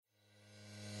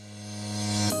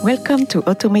Welcome to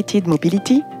Automated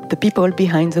Mobility, the people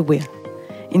behind the wheel.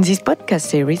 In this podcast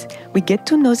series, we get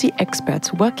to know the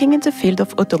experts working in the field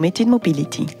of automated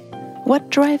mobility. What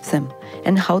drives them,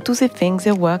 and how do they think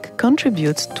their work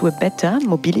contributes to a better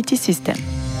mobility system?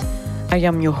 I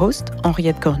am your host,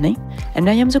 Henriette Cornet, and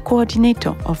I am the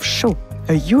coordinator of SHOW,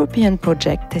 a European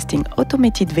project testing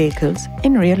automated vehicles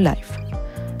in real life.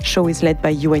 SHOW is led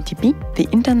by UITP, the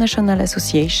International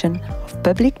Association of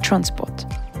Public Transport.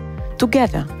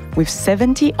 Together, with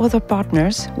 70 other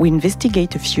partners, we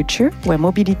investigate a future where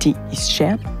mobility is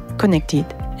shared, connected,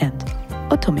 and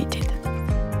automated.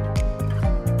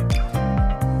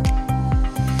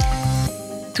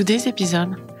 Today's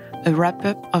episode, a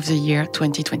wrap-up of the year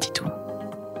 2022.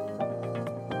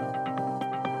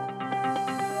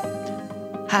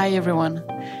 Hi everyone.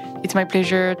 It's my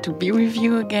pleasure to be with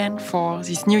you again for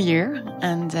this new year.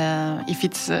 And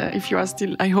if you are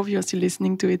still, I hope you are still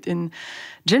listening to it in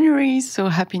January. So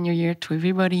happy New Year to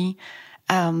everybody.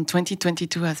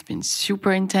 2022 has been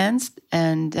super intense,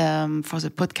 and for the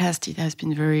podcast, it has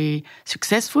been very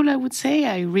successful. I would say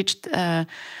I reached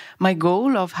my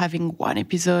goal of having one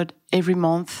episode every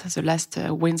month, the last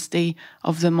Wednesday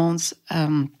of the month.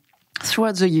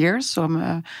 Throughout the year, so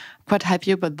I'm quite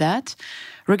happy about that.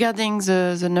 Regarding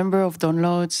the number of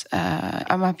downloads,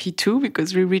 I'm happy too,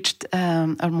 because we reached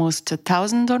almost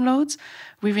 1,000 downloads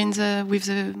with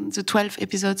the 12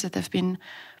 episodes that have been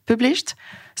published.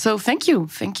 So thank you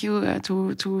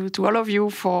to all of you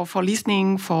for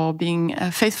listening, for being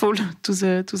faithful to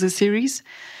the series.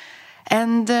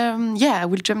 And I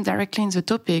will jump directly in the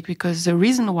topic, because the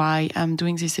reason why I'm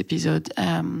doing this episode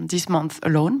this month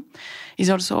alone is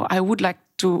also I would like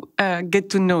to get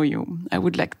to know you. I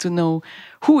would like to know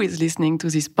who is listening to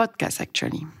this podcast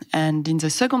actually. And in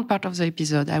the second part of the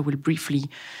episode, I will briefly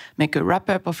make a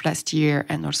wrap-up of last year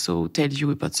and also tell you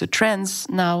about the trends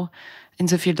now in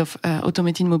the field of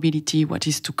automated mobility, what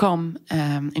is to come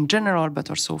in general, but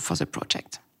also for the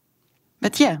project.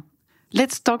 But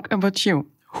let's talk about you.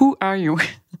 Who are you?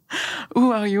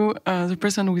 Who are you? The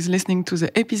person who is listening to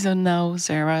the episode now.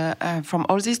 There are from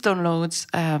all these downloads.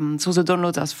 So the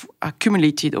downloads are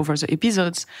accumulated over the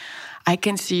episodes. I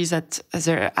can see that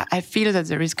I feel that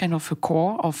there is kind of a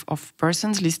core of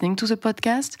persons listening to the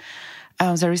podcast.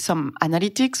 There is some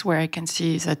analytics where I can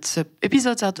see that the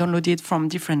episodes are downloaded from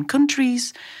different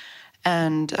countries.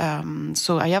 And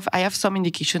so I have some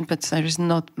indication, but there is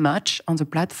not much on the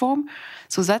platform.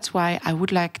 So that's why I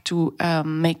would like to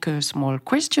make a small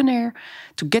questionnaire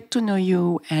to get to know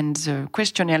you, and the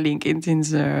questionnaire link is in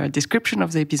the description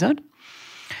of the episode.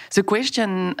 The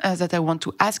question that I want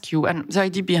to ask you, and the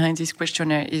idea behind this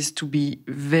questionnaire is to be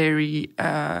very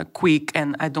quick,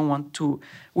 and I don't want to,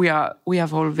 we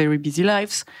have all very busy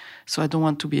lives, so I don't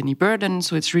want to be any burden.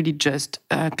 So it's really just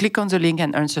click on the link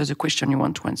and answer the question you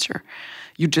want to answer.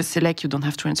 You just select, you don't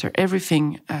have to answer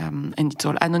everything, and it's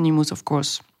all anonymous, of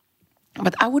course.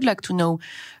 But I would like to know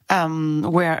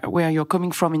where you're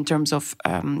coming from in terms of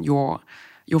your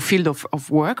field of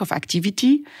work, of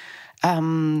activity.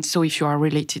 So if you are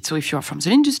related, so if you are from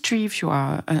the industry, if you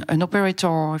are an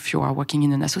operator, if you are working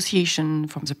in an association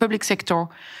from the public sector,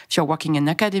 if you are working in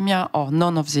academia, or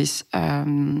none of these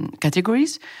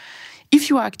categories. If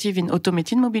you are active in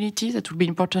automated mobility, that would be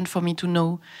important for me to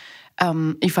know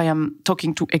if I am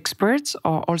talking to experts,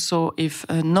 or also if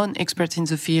non-experts in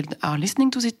the field are listening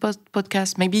to this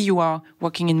podcast. Maybe you are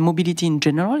working in mobility in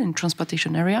general, in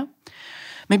transportation area.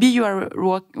 Maybe you are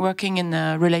working in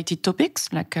related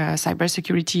topics like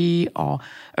cybersecurity or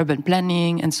urban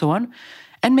planning and so on.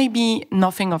 And maybe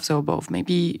nothing of the above.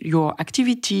 Maybe your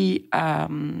activity,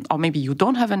 or maybe you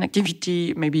don't have an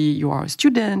activity. Maybe you are a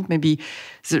student. Maybe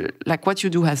what you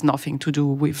do has nothing to do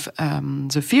with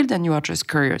the field, and you are just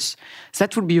curious.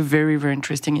 That would be a very, very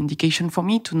interesting indication for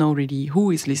me to know really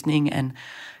who is listening and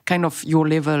kind of your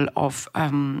level of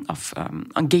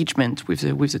engagement with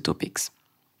the topics.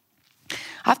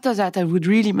 After that, I would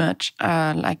really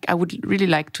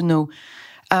like to know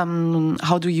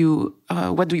what do you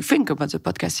think about the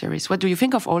podcast series? What do you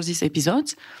think of all these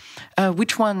episodes?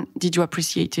 Which one did you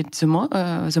appreciate it the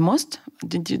most?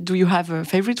 Do you have a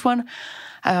favorite one?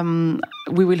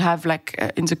 We will have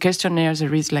in the questionnaire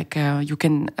there is you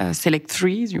can select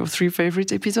your three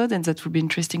favorite episodes, and that would be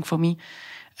interesting for me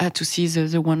to see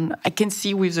the one I can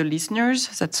see with the listeners,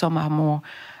 that some are more.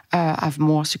 Have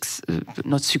more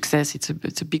not success, it's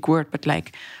a big word, but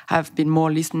have been more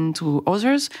listened to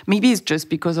others. Maybe it's just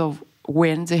because of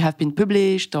when they have been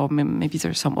published, or maybe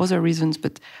there's some other reasons,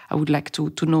 but I would like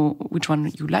to know which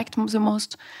one you liked the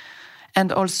most.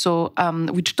 And also,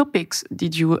 which topics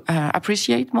did you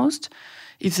appreciate most?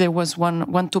 If there was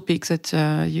one topic that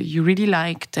you really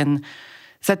liked, and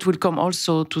That will come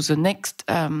also to the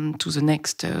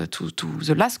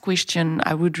last question.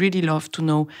 I would really love to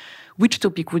know which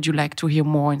topic would you like to hear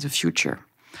more in the future.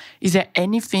 Is there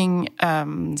anything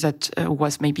that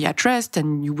was maybe addressed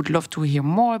and you would love to hear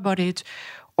more about it?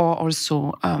 Or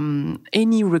also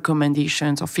any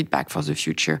recommendations or feedback for the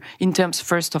future in terms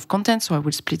first of content? So I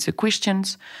will split the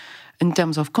questions. In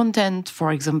terms of content,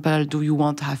 for example, do you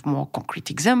want to have more concrete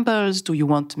examples? Do you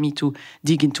want me to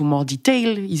dig into more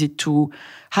detail? Is it too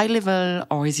high level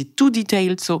or is it too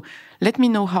detailed? So let me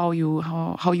know how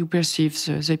you perceive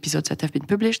the episodes that have been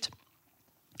published.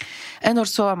 And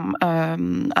also,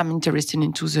 I'm interested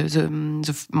into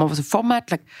the more of the format.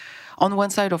 Like on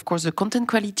one side, of course, the content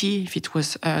quality, if it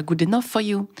was good enough for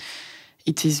you.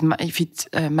 If it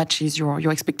matches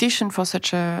your expectation for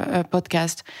such a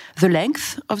podcast. The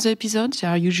length of the episodes, they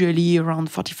are usually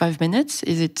around 45 minutes.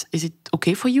 Is it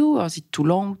okay for you, or is it too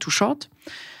long, too short?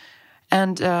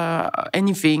 And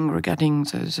anything regarding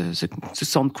the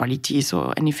sound quality,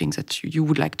 so anything that you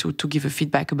would like to give a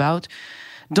feedback about,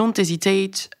 don't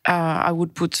hesitate. I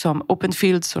would put some open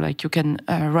fields, so like you can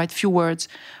write few words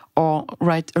or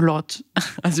write a lot,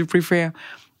 as you prefer,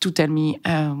 to tell me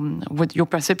what your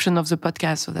perception of the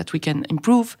podcast, so that we can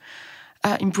improve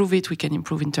it. We can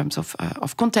improve in terms of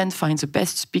content, find the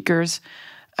best speakers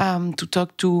to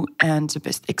talk to and the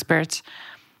best experts,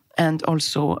 and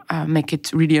also make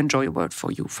it really enjoyable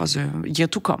for you for the year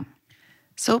to come.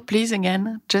 So please,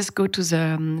 again, just go to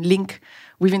the link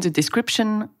within the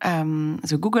description,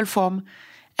 the Google form,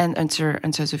 and answer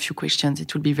the few questions.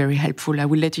 It will be very helpful. I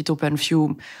will let it open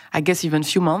few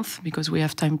months, because we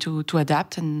have time to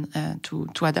adapt and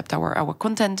to adapt our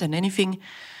content and anything,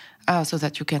 so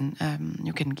that you can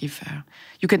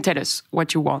tell us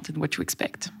what you want and what you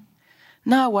expect.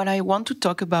 Now, what I want to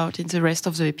talk about in the rest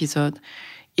of the episode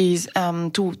is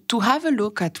to have a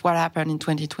look at what happened in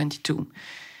 2022.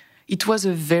 It was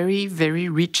a very, very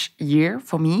rich year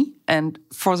for me and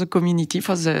for the community,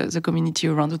 the community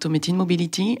around automated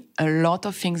mobility. A lot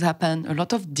of things happened, a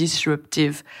lot of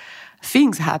disruptive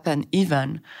things happened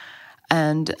even.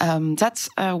 And that's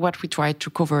what we tried to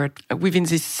cover within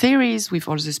this series with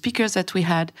all the speakers that we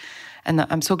had. And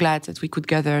I'm so glad that we could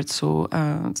gather so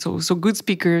good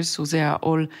speakers. So they are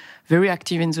all very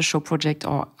active in the show project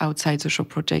or outside the show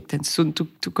project, and soon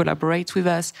to collaborate with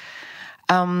us.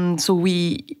 So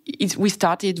we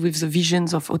started with the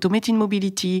visions of automated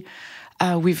mobility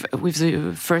with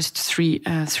the first three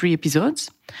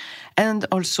episodes. And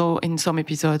also in some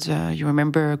episodes, you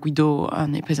remember Guido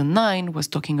on episode 9 was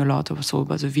talking a lot also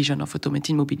about the vision of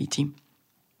automated mobility.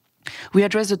 We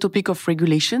addressed the topic of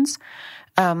regulations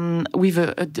with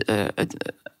a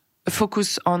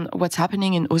focus on what's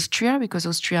happening in Austria, because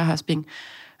Austria has been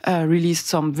released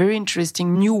some very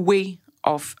interesting new way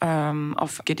of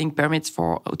getting permits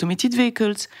for automated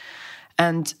vehicles.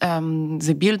 And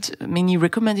they built many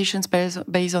recommendations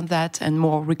based on that, and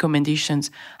more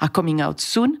recommendations are coming out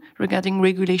soon regarding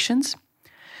regulations.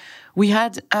 We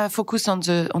had a focus on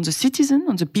the citizen,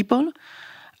 on the people,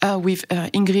 with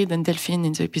Ingrid and Delphine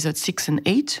in the episode 6 and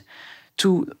 8,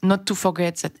 not to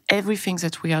forget that everything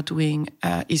that we are doing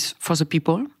is for the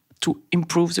people, to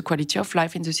improve the quality of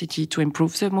life in the city, to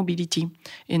improve the mobility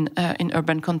in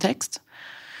urban context.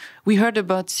 We heard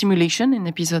about simulation in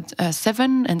episode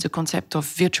 7 and the concept of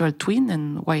virtual twin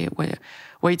and why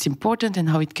it's important and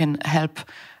how it can help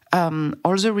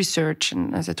all the research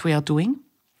that we are doing.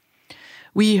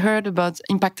 We heard about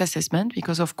impact assessment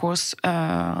because, of course,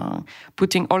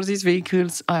 putting all these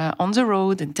vehicles on the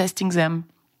road and testing them,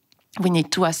 we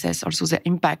need to assess also the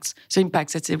impacts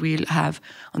that they will have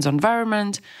on the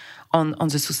environment, on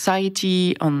the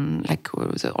society, on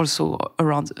also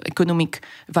around economic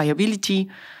viability.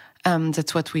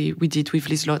 That's what we did with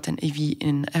Liselott and Evie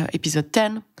in episode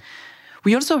 10.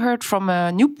 We also heard from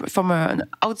an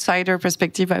outsider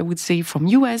perspective, I would say, from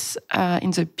US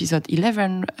in the episode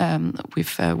 11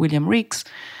 with William Ricks,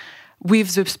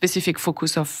 with the specific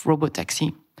focus of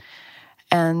robotaxi.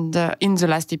 And in the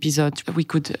last episode, we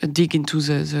could dig into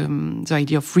the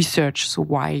idea of research. So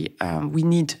why we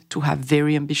need to have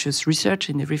very ambitious research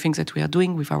in everything that we are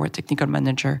doing with our technical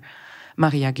manager,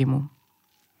 Maria Guémot.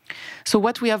 So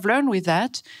what we have learned with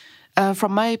that,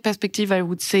 from my perspective, I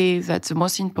would say that the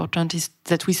most important is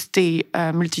that we stay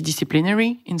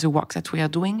multidisciplinary in the work that we are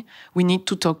doing. We need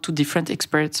to talk to different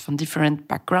experts from different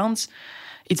backgrounds.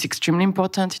 It's extremely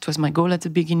important. It was my goal at the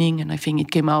beginning, and I think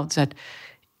it came out that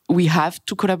we have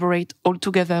to collaborate all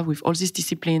together with all these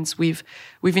disciplines, with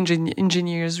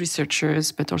engineers,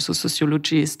 researchers, but also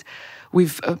sociologists,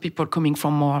 with people coming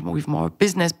from more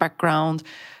business background,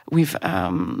 with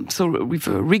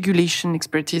regulation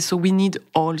expertise. So we need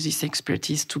all this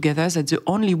expertise together. That's the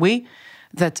only way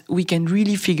that we can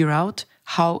really figure out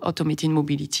how automated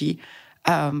mobility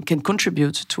can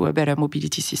contribute to a better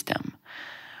mobility system.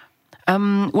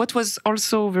 What was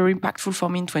also very impactful for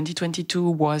me in 2022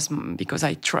 was because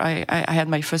I had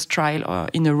my first trial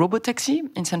in a robotaxi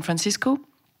in San Francisco.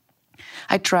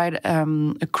 I tried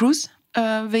a cruise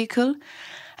vehicle,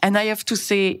 and I have to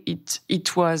say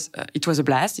it was a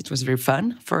blast. It was very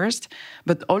fun first,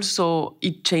 but also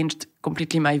it changed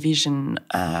completely my vision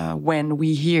when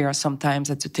we hear sometimes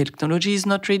that the technology is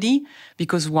not ready,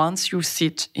 because once you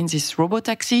sit in this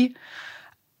robotaxi,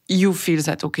 you feel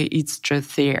that, okay, it's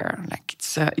just there. Like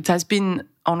it has been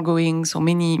ongoing. So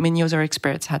many other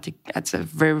experts had a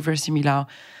very, very similar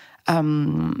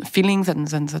feelings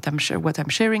than what I'm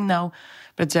sharing now.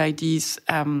 But the idea is,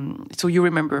 so you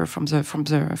remember from the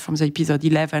episode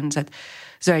 11 that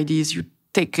the idea is you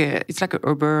take it's like an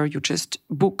Uber. You just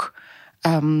book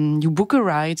a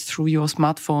ride through your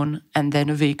smartphone, and then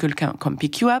a vehicle can come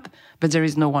pick you up, but there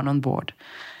is no one on board.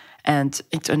 And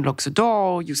it unlocks the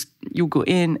door, you go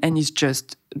in, and it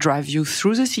just drives you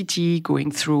through the city,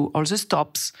 going through all the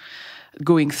stops,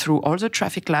 going through all the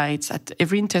traffic lights at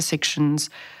every intersections,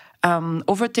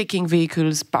 overtaking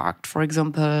vehicles parked, for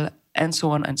example, and so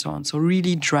on and so on. So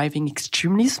really driving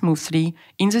extremely smoothly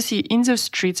on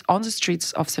the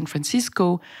streets of San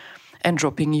Francisco, and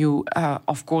dropping you,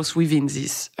 of course, within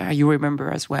this, you remember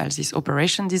as well, this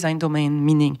operation design domain,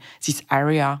 meaning this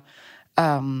area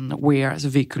where the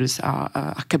vehicles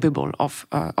are capable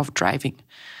of driving.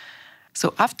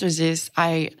 So after this,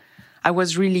 I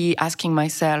was really asking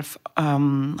myself,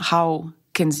 how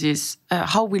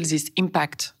will this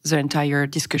impact the entire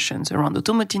discussions around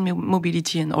automated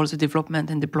mobility and all the development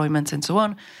and deployments and so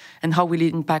on, and how will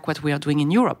it impact what we are doing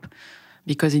in Europe?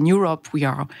 Because in Europe we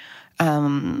are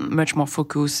much more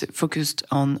focused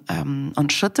on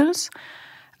shuttles.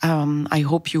 I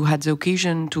hope you had the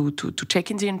occasion to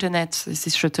check in the internet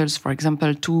these shuttles. For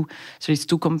example, there's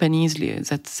two companies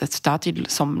that started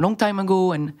some long time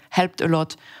ago and helped a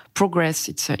lot progress.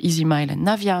 It's EasyMile and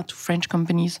Navia, two French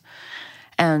companies.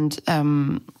 And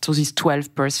so these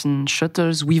 12-person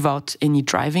shuttles without any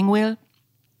driving wheel.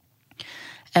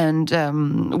 And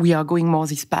we are going more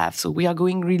this path. So we are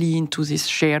going really into this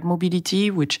shared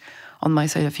mobility, which on my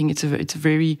side, I think it's a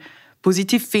very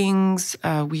positive things.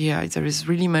 There is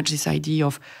really much this idea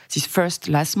of this first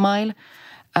last mile,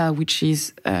 which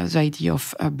is the idea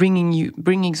of bringing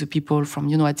the people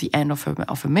from, at the end of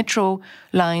a metro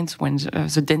lines, when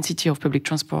the density of public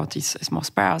transport is more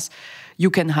sparse. You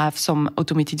can have some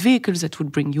automated vehicles that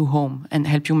would bring you home and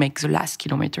help you make the last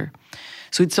kilometer.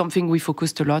 So it's something we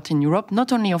focused a lot in Europe,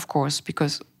 not only, of course,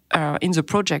 because in the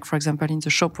project, for example, in the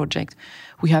show project,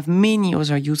 we have many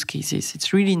other use cases.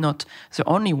 It's really not the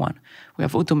only one. We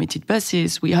have automated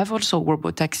buses. We have also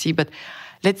robotaxi, but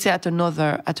let's say at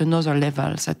another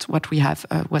level. That's what we have.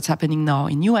 What's happening now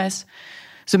in US.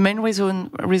 The main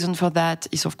reason for that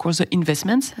is, of course, the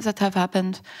investments that have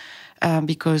happened,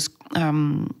 because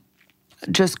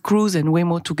just Cruise and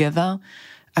Waymo together.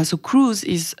 So Cruise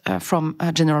is from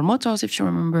General Motors, if you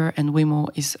remember, and Waymo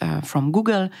is from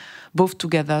Google. Both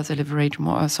together, they leverage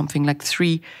something like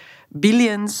 $3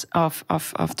 billion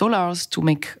of dollars to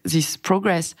make this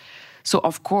progress. So,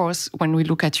 of course, when we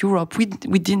look at Europe, we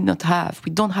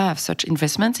don't have such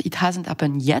investments. It hasn't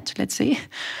happened yet, let's say.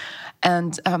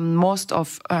 And most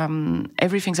of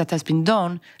everything that has been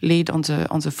done laid on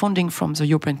the funding from the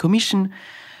European Commission.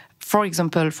 For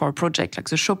example, for a project like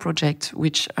the show project,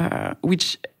 which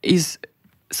is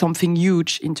something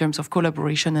huge in terms of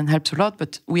collaboration and helps a lot,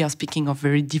 but we are speaking of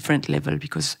very different level,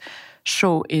 because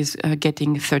show is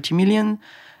getting 30 million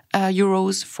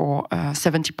euros for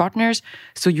 70 partners.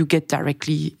 So you get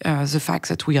directly the fact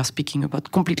that we are speaking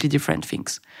about completely different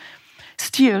things.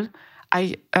 Still,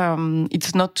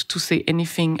 it's not to say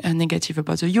anything negative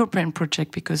about the European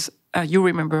project, because you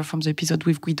remember from the episode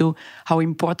with Guido how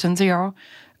important they are.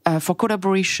 For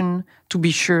collaboration, to be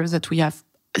sure that we have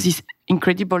this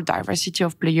incredible diversity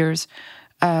of players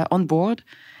on board,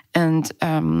 and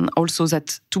also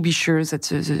that to be sure that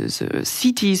the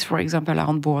cities, for example, are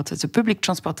on board, that the public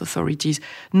transport authorities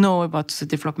know about the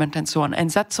development and so on. And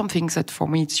that's something that for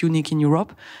me it's unique in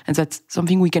Europe, and that's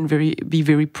something we can be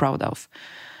very proud of.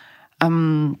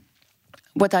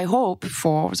 What I hope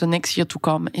for the next year to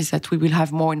come is that we will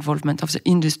have more involvement of the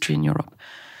industry in Europe.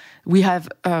 We have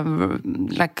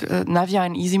Navia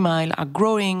and EasyMile are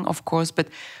growing, of course, but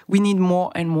we need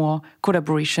more and more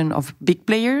collaboration of big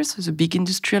players, the big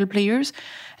industrial players.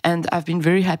 And I've been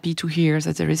very happy to hear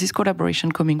that there is this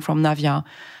collaboration coming from Navia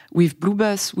with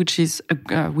Bluebus, which is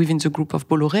within the group of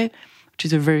Bolloré, which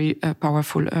is a very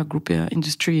powerful group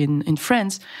industry in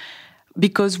France,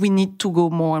 because we need to go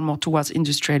more and more towards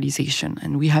industrialization.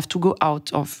 And we have to go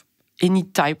out of any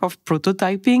type of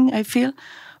prototyping, I feel,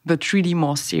 but really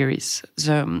more serious.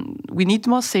 We need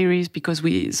more serious because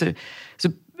we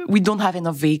don't have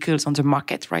enough vehicles on the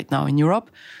market right now in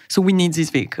Europe, so we need these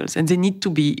vehicles, and they need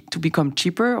to become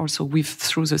cheaper. Also,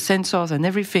 through the sensors and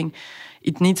everything,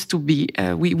 it needs to be.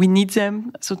 We need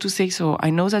them, so to say. So I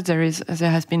know that there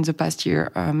has been the past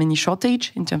year many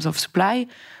shortage in terms of supply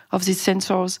of these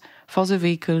sensors for the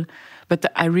vehicle, but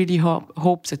I really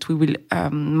hope that we will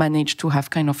manage to have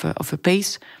kind of a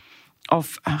pace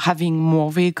of having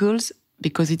more vehicles,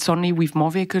 because it's only with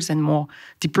more vehicles and more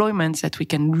deployments that we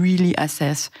can really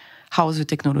assess how the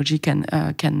technology can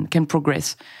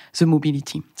progress the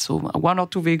mobility. So one or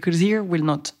two vehicles here will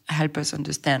not help us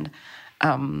understand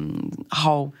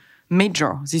how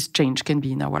major this change can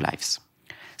be in our lives.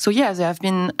 So yeah, there have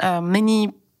been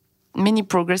many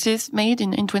progresses made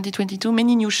in 2022,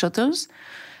 many new shuttles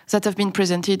that have been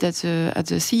presented at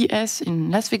the CES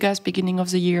in Las Vegas beginning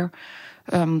of the year.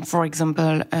 For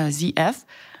example, ZF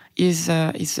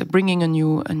is bringing a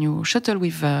new shuttle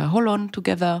with Holon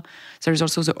together. There is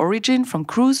also the Origin from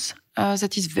Cruise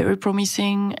that is very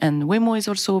promising, and Waymo is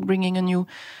also bringing a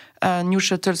new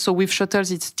shuttle. So with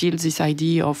shuttles, it's still this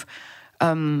idea of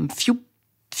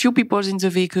few people in the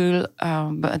vehicle,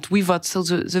 but without, so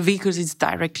the vehicle is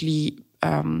directly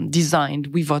designed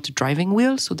without a driving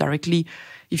wheel. So directly,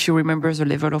 if you remember the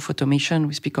level of automation,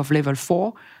 we speak of level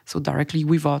 4, so directly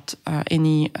without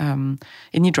any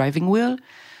driving wheel,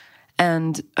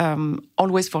 and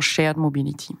always for shared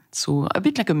mobility. So a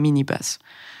bit like a minibus.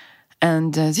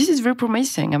 And this is very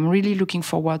promising. I'm really looking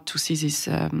forward to see these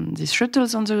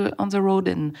shuttles on the road,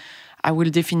 and I will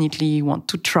definitely want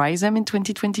to try them in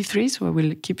 2023. So I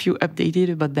will keep you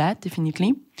updated about that,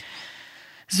 definitely.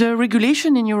 The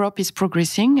regulation in Europe is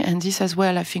progressing, and this as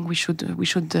well, I think we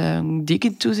should dig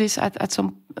into this at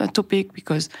some topic,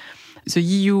 because the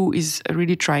EU is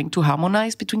really trying to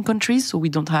harmonize between countries. So we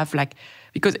don't have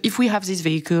because if we have these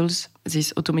vehicles,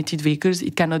 these automated vehicles,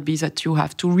 it cannot be that you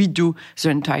have to redo the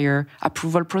entire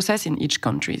approval process in each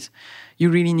country. You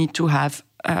really need to have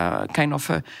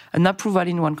an approval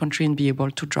in one country and be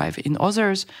able to drive in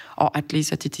others, or at least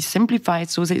that it is simplified.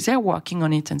 So they're working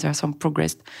on it, and there are some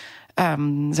progress.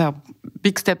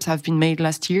 Big steps have been made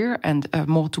last year, and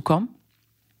more to come.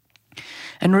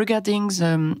 And regarding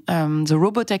the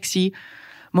robotaxi,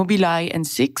 Mobileye and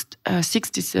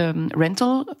Sixt is a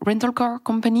rental car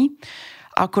company,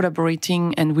 are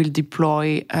collaborating and will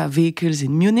deploy vehicles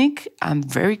in Munich. I'm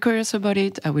very curious about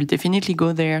it. I will definitely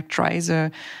go there, try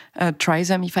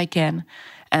them if I can,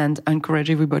 and encourage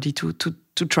everybody to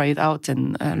try it out.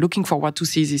 And looking forward to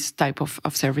see this type of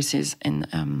services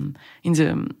in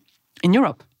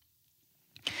Europe.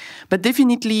 But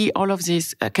definitely all of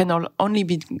this can only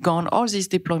be gone, all these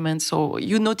deployments. So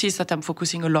you notice that I'm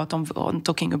focusing a lot on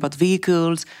talking about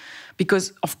vehicles,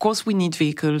 because of course we need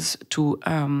vehicles to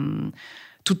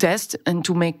test and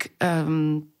to make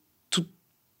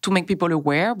people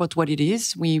aware about what it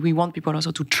is. We want people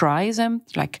also to try them.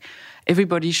 Like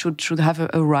everybody should have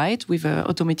a ride with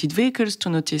automated vehicles to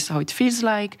notice how it feels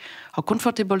like, how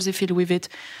comfortable they feel with it.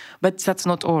 But that's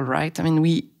not all, right? I mean,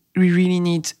 we really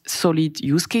need solid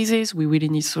use cases. We really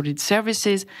need solid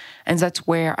services. And that's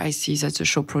where I see that the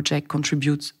show project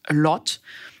contributes a lot,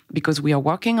 because we are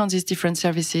working on these different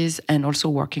services and also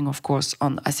working, of course,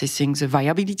 on assessing the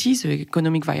viability, the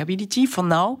economic viability. For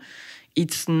now,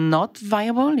 it's not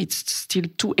viable. It's still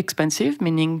too expensive,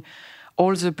 meaning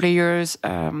all the players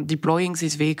deploying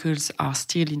these vehicles are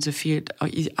still in the field,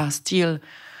 it's still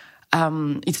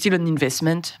an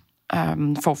investment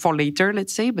for later,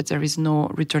 let's say, but there is no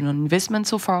return on investment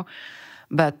so far.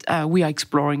 But we are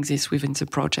exploring this within the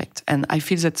project. And I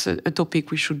feel that's a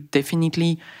topic we should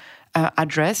definitely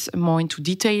address more into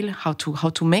detail, how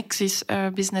to make this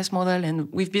business model.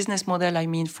 And with business model, I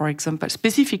mean, for example,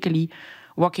 specifically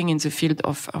working in the field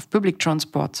of public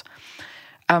transport,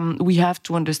 we have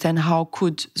to understand how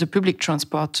could the public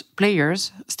transport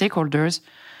players, stakeholders,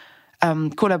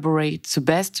 collaborate the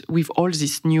best with all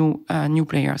these new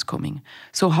players coming.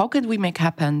 So how can we make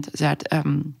happen that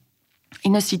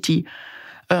in a city,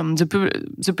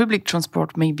 the public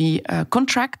transport maybe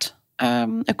contract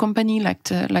a company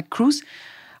like Cruise,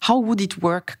 how would it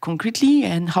work concretely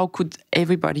and how could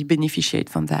everybody beneficiate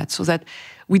from that, so that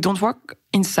we don't work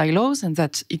in silos and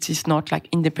that it is not like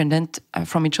independent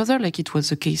from each other, like it was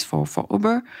the case for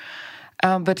Uber.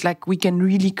 But like we can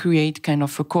really create kind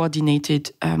of a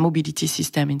coordinated mobility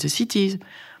system in the cities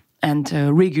and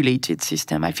a regulated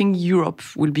system. I think Europe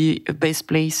will be the best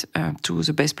place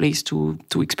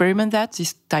to experiment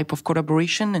this type of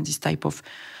collaboration and this type of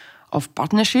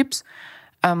partnerships.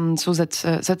 So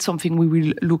that's something we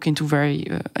will look into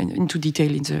into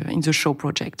detail in the show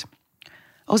project.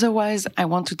 Otherwise, I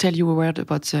want to tell you a word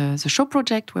about the show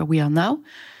project where we are now.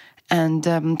 And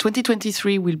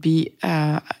 2023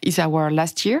 is our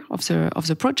last year of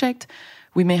the project.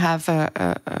 We may have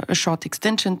a short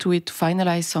extension to it to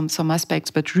finalize some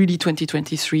aspects, but really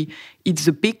 2023, it's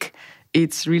the peak.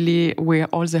 It's really where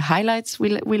all the highlights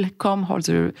will come,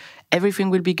 everything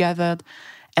will be gathered,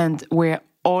 and where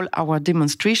all our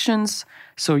demonstrations.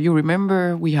 So you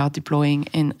remember we are deploying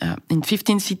in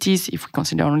 15 cities if we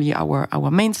consider only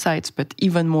our main sites, but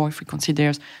even more if we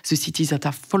consider the cities that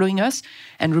are following us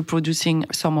and reproducing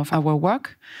some of our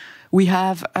work. We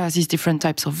have these different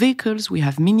types of vehicles. We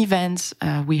have minivans.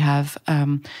 We have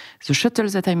the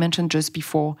shuttles that I mentioned just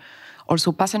before.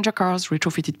 Also passenger cars,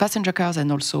 retrofitted passenger cars,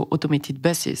 and also automated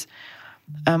buses.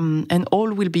 And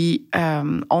all will be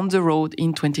on the road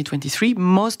in 2023.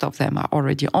 Most of them are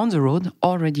already on the road,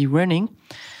 already running.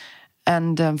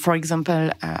 And for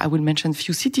example, I will mention a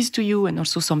few cities to you and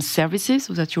also some services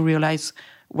so that you realize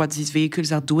what these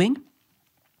vehicles are doing.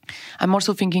 I'm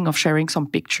also thinking of sharing some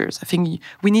pictures. I think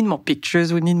we need more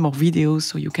pictures, we need more videos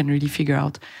so you can really figure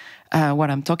out what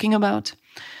I'm talking about.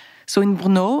 So in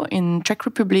Brno, in Czech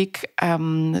Republic,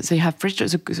 they have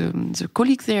the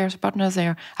colleagues there, the partners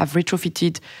there, have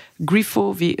retrofitted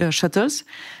Grifo shuttles.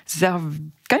 They are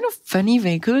kind of funny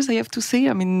vehicles, I have to say.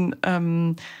 I mean,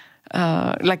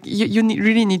 you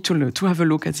really need to have a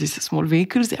look at these small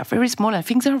vehicles. They are very small. I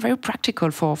think they are very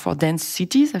practical for dense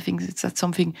cities. I think that's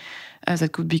something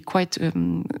that could be quite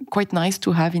nice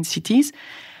to have in cities.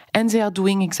 And they are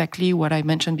doing exactly what I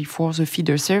mentioned before, the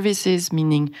feeder services,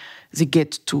 meaning they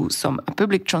get to some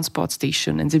public transport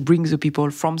station and they bring the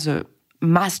people from the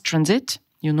mass transit,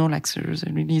 like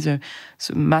the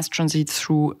mass transit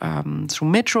through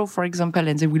metro, for example,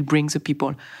 and they will bring the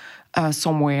people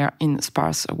somewhere in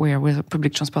sparse, where the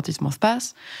public transport is more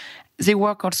sparse. They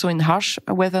work also in harsh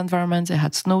weather environments. They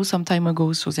had snow some time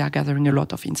ago, so they are gathering a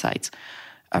lot of insights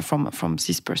from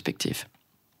this perspective.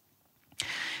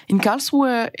 In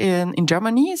Karlsruhe, in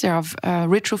Germany, they have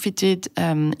retrofitted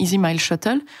Easy Mile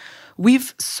shuttle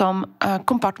with some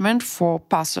compartment for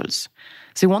parcels.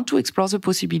 They want to explore the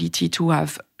possibility to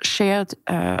have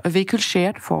a vehicle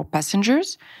shared for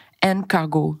passengers and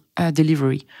cargo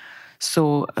delivery.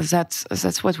 So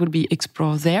that's what will be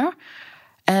explored there.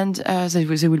 And they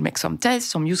will make some tests,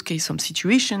 some use case, some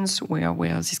situations where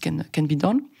this can be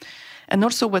done. And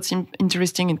also what's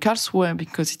interesting in Karlsruhe,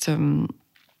 because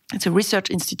it's a research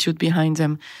institute behind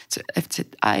them. It's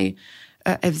FZI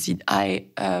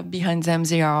behind them.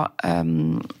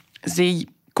 They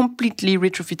completely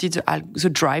retrofitted the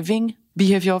driving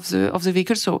behavior of the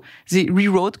vehicle. So they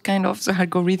rewrote kind of the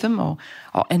algorithm or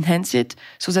enhance it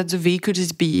so that the vehicle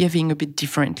is behaving a bit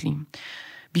differently.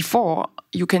 Before,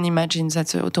 you can imagine that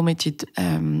the automated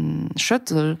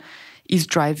shuttle is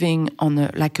driving on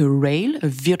a rail, a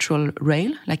virtual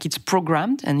rail, like it's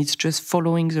programmed and it's just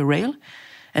following the rail.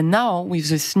 And now, with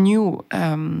this new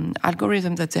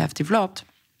algorithm that they have developed,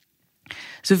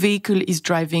 the vehicle is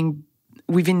driving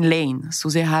within lane. So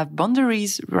they have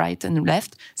boundaries, right and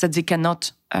left, that they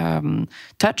cannot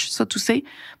touch, so to say.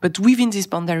 But within these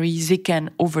boundaries, they can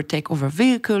overtake other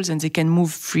vehicles and they can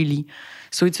move freely.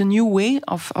 So it's a new way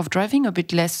of driving, a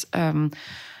bit less...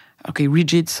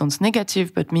 rigid sounds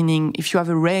negative, but meaning if you have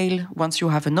a rail, once you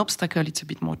have an obstacle, it's a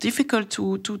bit more difficult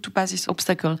to pass this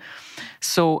obstacle.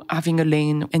 So having a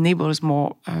lane enables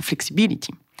more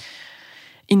flexibility.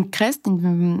 In Crest,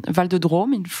 in Val de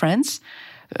Drôme, in France,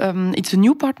 it's a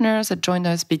new partner that joined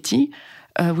us, Betty,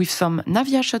 with some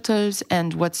Navia shuttles.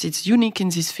 And what's unique in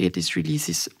this field is really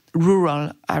this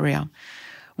rural area.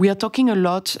 We are talking a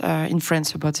lot in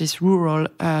France about these rural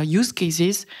use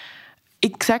cases,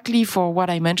 exactly for what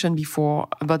I mentioned before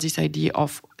about this idea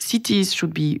of cities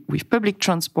should be with public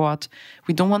transport.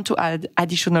 We don't want to add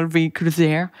additional vehicles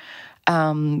there.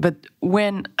 But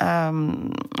when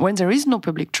there is no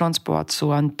public transport,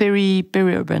 so on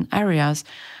peri-urban areas,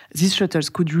 these shuttles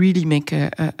could really make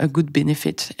a good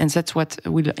benefit. And that's what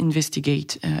we'll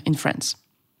investigate in France.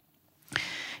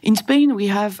 In Spain, we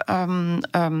have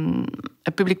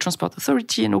a public transport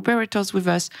authority and operators with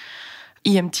us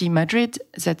EMT Madrid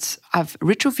that have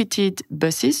retrofitted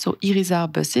buses, so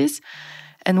Irizar buses.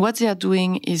 And what they are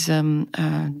doing is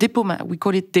we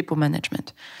call it depot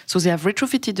management. So they have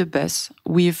retrofitted the bus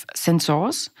with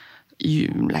sensors,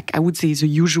 like I would say the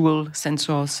usual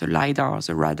sensors, the LiDAR,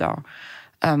 the radar,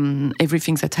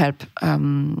 everything that help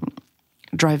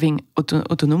driving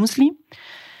autonomously.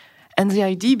 And the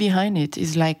idea behind it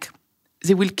is like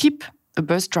they will keep a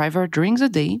bus driver during the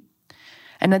day.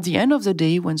 And at the end of the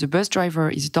day, when the bus driver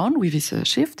is done with his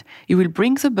shift, he will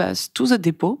bring the bus to the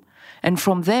depot. And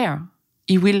from there,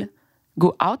 he will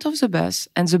go out of the bus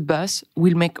and the bus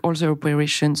will make all the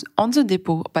operations on the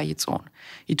depot by its own.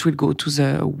 It will go to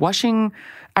the washing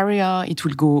area. It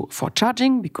will go for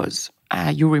charging because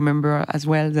you remember as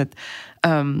well that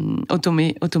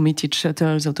automated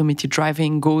shuttles, automated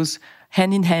driving goes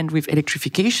hand in hand with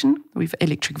electrification, with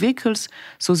electric vehicles.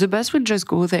 So the bus will just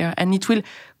go there and it will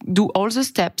do all the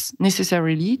steps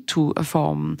necessarily to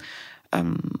form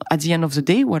at the end of the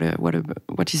day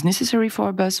what is necessary for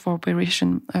a bus, for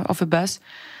operation of a bus.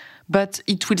 But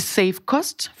it will save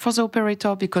cost for the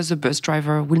operator because the bus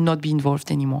driver will not be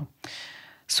involved anymore.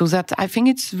 So that I think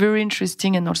it's very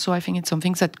interesting, and also I think it's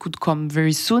something that could come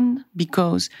very soon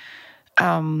because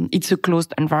it's a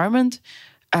closed environment.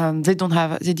 They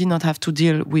did not have to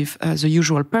deal with the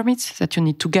usual permits that you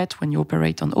need to get when you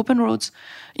operate on open roads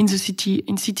in the city,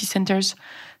 in city centers.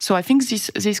 So I think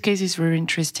this case is very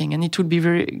interesting, and it would be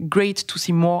very great to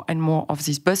see more and more of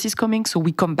these buses coming. So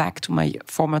we come back to my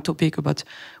former topic about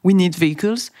we need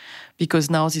vehicles, because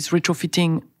now this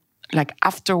retrofitting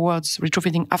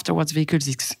afterwards vehicles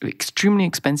is extremely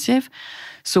expensive.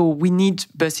 So we need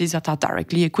buses that are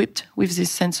directly equipped with these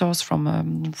sensors from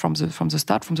the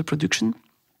start, from the production.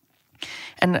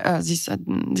 And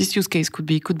this use case could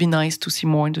be nice to see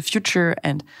more in the future.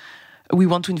 And we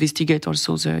want to investigate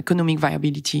also the economic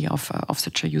viability of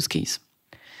such a use case.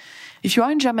 If you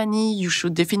are in Germany, you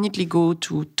should definitely go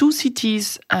to two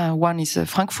cities. One is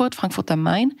Frankfurt am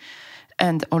Main,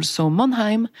 and also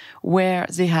Mannheim, where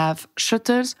they have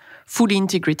shuttles fully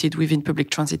integrated within public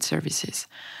transit services.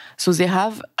 So they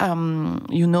have,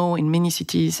 in many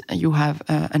cities, you have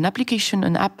an application,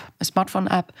 an app, a smartphone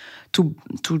app to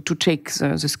check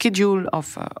the schedule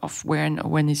of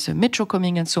when is a metro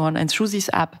coming and so on. And through this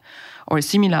app or a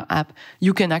similar app,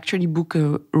 you can actually book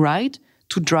a ride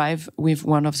to drive with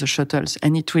one of the shuttles,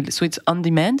 and so it's on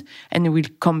demand, and it will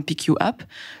come pick you up.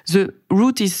 The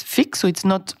route is fixed, so it's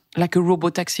not like a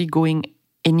robo-taxi going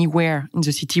anywhere in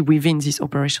the city within this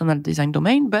operational design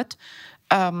domain, but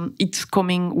it's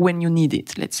coming when you need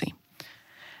it, let's say.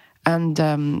 And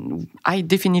I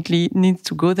definitely need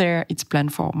to go there. It's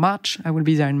planned for March. I will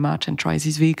be there in March and try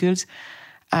these vehicles.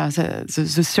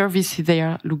 The service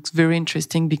there looks very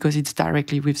interesting because it's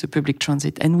directly with the public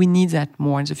transit, and we need that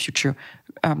more in the future.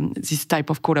 This type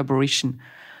of collaboration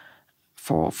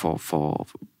for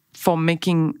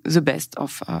making the best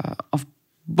of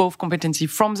both competency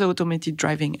from the automated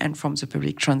driving and from the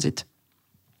public transit.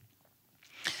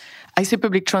 I say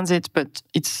public transit, but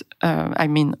it's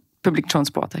public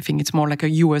transport. I think it's more like a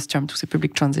US term to say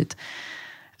public transit,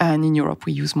 and in Europe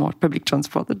we use more public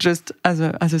transport. Just as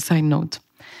a side note.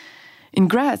 In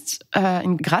Graz,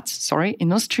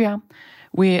 in Austria,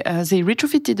 they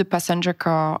retrofitted the passenger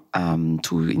car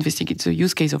to investigate the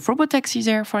use case of robotaxi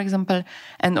there, for example,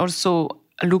 and also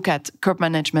look at curb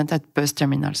management at bus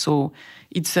terminal. So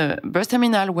it's a bus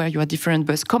terminal where you have different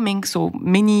bus coming, so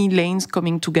many lanes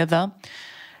coming together.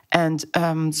 And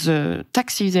the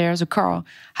taxi there, the car,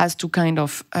 has to kind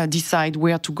of decide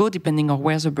where to go depending on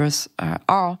where the bus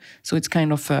are. So it's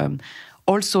kind of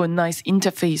also a nice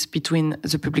interface between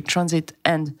the public transit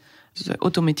and the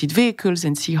automated vehicles,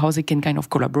 and see how they can kind of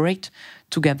collaborate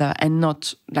together, and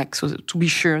not to be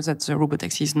sure that the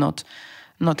robotaxi is not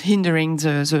hindering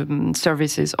the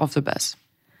services of the bus.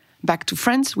 Back to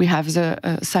France, we have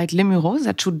the site Les Mureaux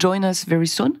that should join us very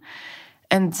soon.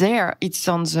 And there, it's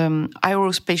on the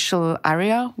aerospatial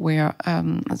area where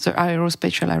the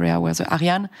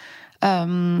Ariane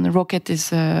rocket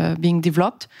is being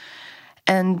developed.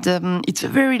 And it's a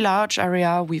very large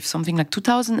area with something like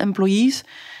 2,000 employees.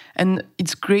 And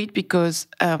it's great because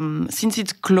since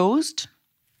it's closed,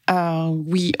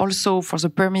 we also, for the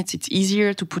permits, it's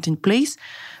easier to put in place.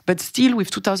 But still,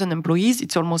 with 2,000 employees,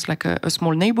 it's almost like a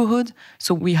small neighborhood.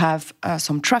 So we have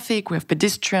some traffic, we have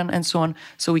pedestrian and so on.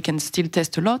 So we can still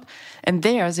test a lot. And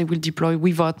there, they will deploy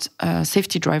without a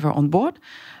safety driver on board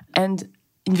and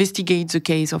investigate the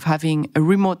case of having a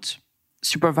remote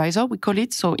supervisor, we call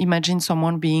it. So imagine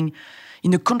someone being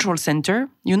in a control center,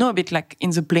 a bit like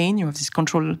in the plane, you have this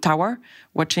control tower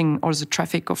watching all the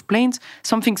traffic of planes.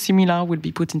 Something similar will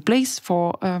be put in place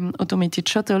for automated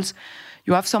shuttles.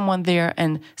 you have someone there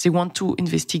and they want to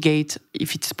investigate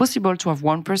if it's possible to have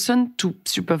one person to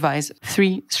supervise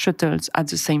 3 shuttles at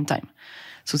the same time.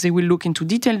 So they will look into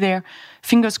detail there.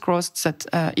 Fingers crossed that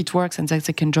it works and that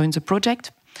they can join the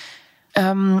project.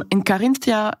 In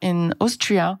Carinthia, in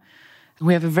Austria,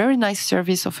 we have a very nice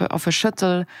service of a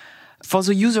shuttle for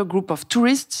the user group of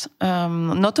tourists,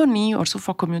 not only, also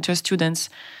for commuter students,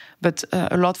 but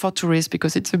a lot for tourists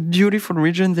because it's a beautiful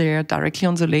region there, directly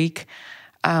on the lake.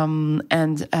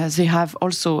 And they have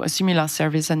also a similar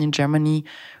service than in Germany,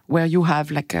 where you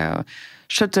have like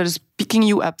shuttles picking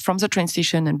you up from the train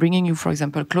station and bringing you, for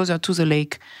example, closer to the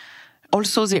lake.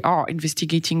 Also, they are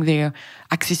investigating their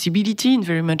accessibility in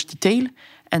very much detail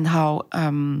and how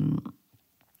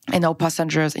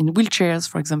passengers in wheelchairs,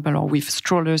 for example, or with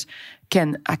strollers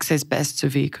can access best the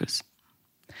vehicles.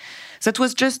 That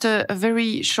was just a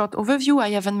very short overview. I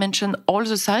haven't mentioned all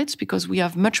the sites because we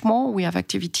have much more. We have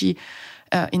activity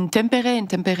in Tempere. In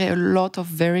Tempere, a lot of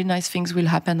very nice things will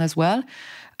happen as well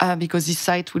because this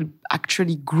site will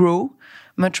actually grow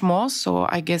much more. So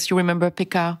I guess you remember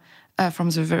Pekka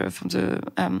from the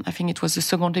I think it was the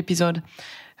second episode.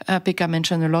 Pekka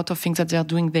mentioned a lot of things that they are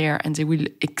doing there and they will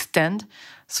extend.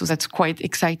 So that's quite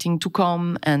exciting to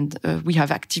come. And we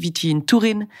have activity in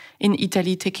Turin, in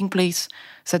Italy, taking place.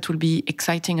 That will be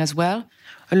exciting as well.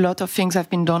 A lot of things have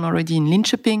been done already in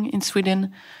Linköping in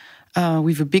Sweden,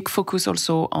 with a big focus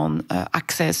also on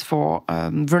access for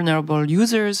vulnerable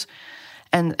users.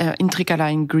 And in Trikala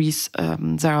in Greece,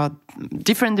 there are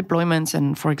different deployments.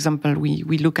 And for example,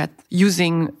 we look at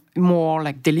using more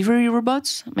like delivery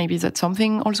robots. Maybe that's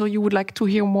something also you would like to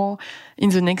hear more in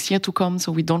the next year to come.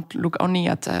 So we don't look only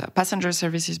at passenger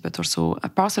services, but also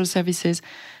parcel services.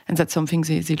 And that's something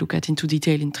they look at into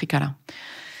detail in Trikala.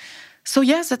 So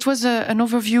yes, that was an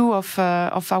overview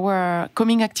of our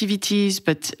coming activities,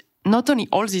 but not only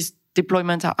all these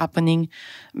deployments are happening,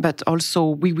 but also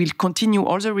we will continue,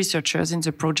 all the researchers in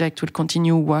the project will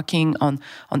continue working on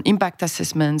impact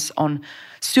assessments, on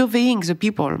surveying the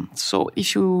people. So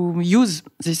if you use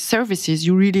these services,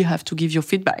 you really have to give your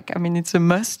feedback. I mean, it's a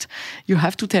must. You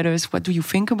have to tell us, what do you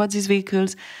think about these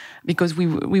vehicles? Because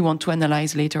we want to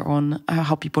analyze later on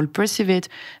how people perceive it.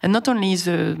 And not only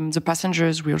the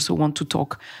passengers, we also want to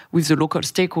talk with the local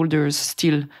stakeholders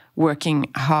still working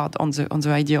hard on the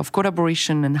idea of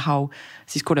collaboration and how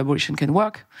this collaboration can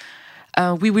work.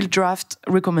 We will draft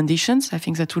recommendations. I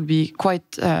think that will be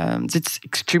that's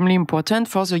extremely important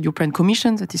for the European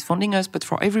Commission that is funding us, but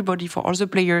for everybody, for all the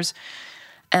players.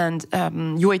 And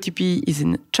UITP is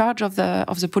in charge of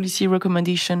the policy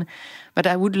recommendation. But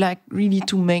I would like really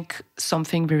to make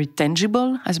something very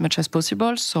tangible as much as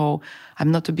possible. So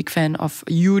I'm not a big fan of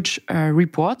huge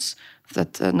reports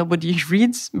that nobody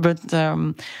reads, but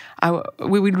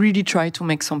we will really try to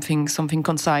make something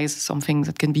concise, something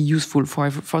that can be useful for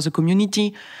the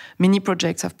community. Many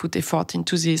projects have put effort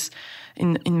into this,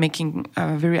 in making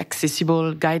very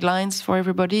accessible guidelines for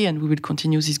everybody, and we will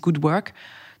continue this good work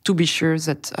to be sure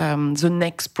that the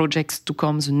next projects to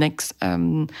come, the next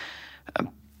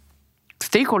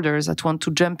stakeholders that want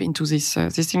to jump into this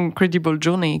incredible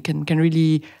journey can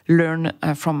really learn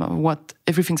from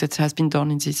everything that has been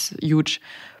done in this huge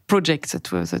project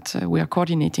that we are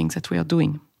coordinating, that we are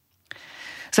doing.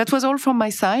 That was all from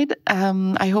my side.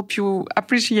 I hope you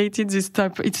appreciated this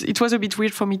type. It was a bit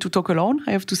weird for me to talk alone,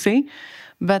 I have to say,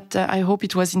 but I hope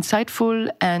it was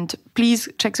insightful. And please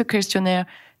check the questionnaire.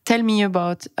 Tell me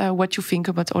about what you think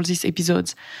about all these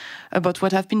episodes, about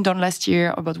what have been done last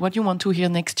year, about what you want to hear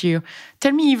next year.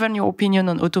 Tell me even your opinion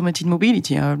on automated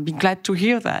mobility. I'll be glad to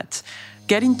hear that.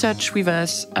 Get in touch with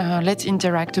us. Let's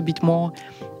interact a bit more.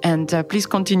 And please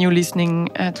continue listening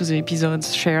to the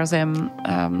episodes. Share them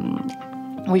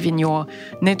within your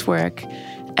network.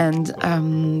 And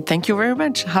thank you very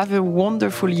much. Have a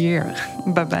wonderful year.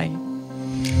 Bye-bye.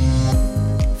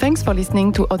 Thanks for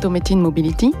listening to Automated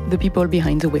Mobility, the people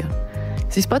behind the wheel.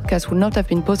 This podcast would not have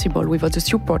been possible without the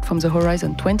support from the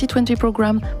Horizon 2020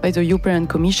 program by the European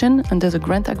Commission under the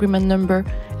grant agreement number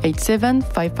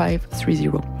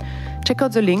 875530. Check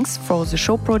out the links for the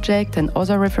show project and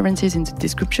other references in the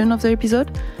description of the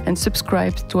episode, and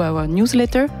subscribe to our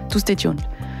newsletter to stay tuned.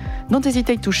 Don't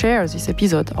hesitate to share this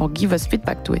episode or give us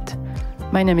feedback to it.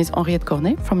 My name is Henriette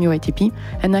Cornet from UITP,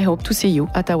 and I hope to see you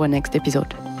at our next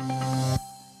episode.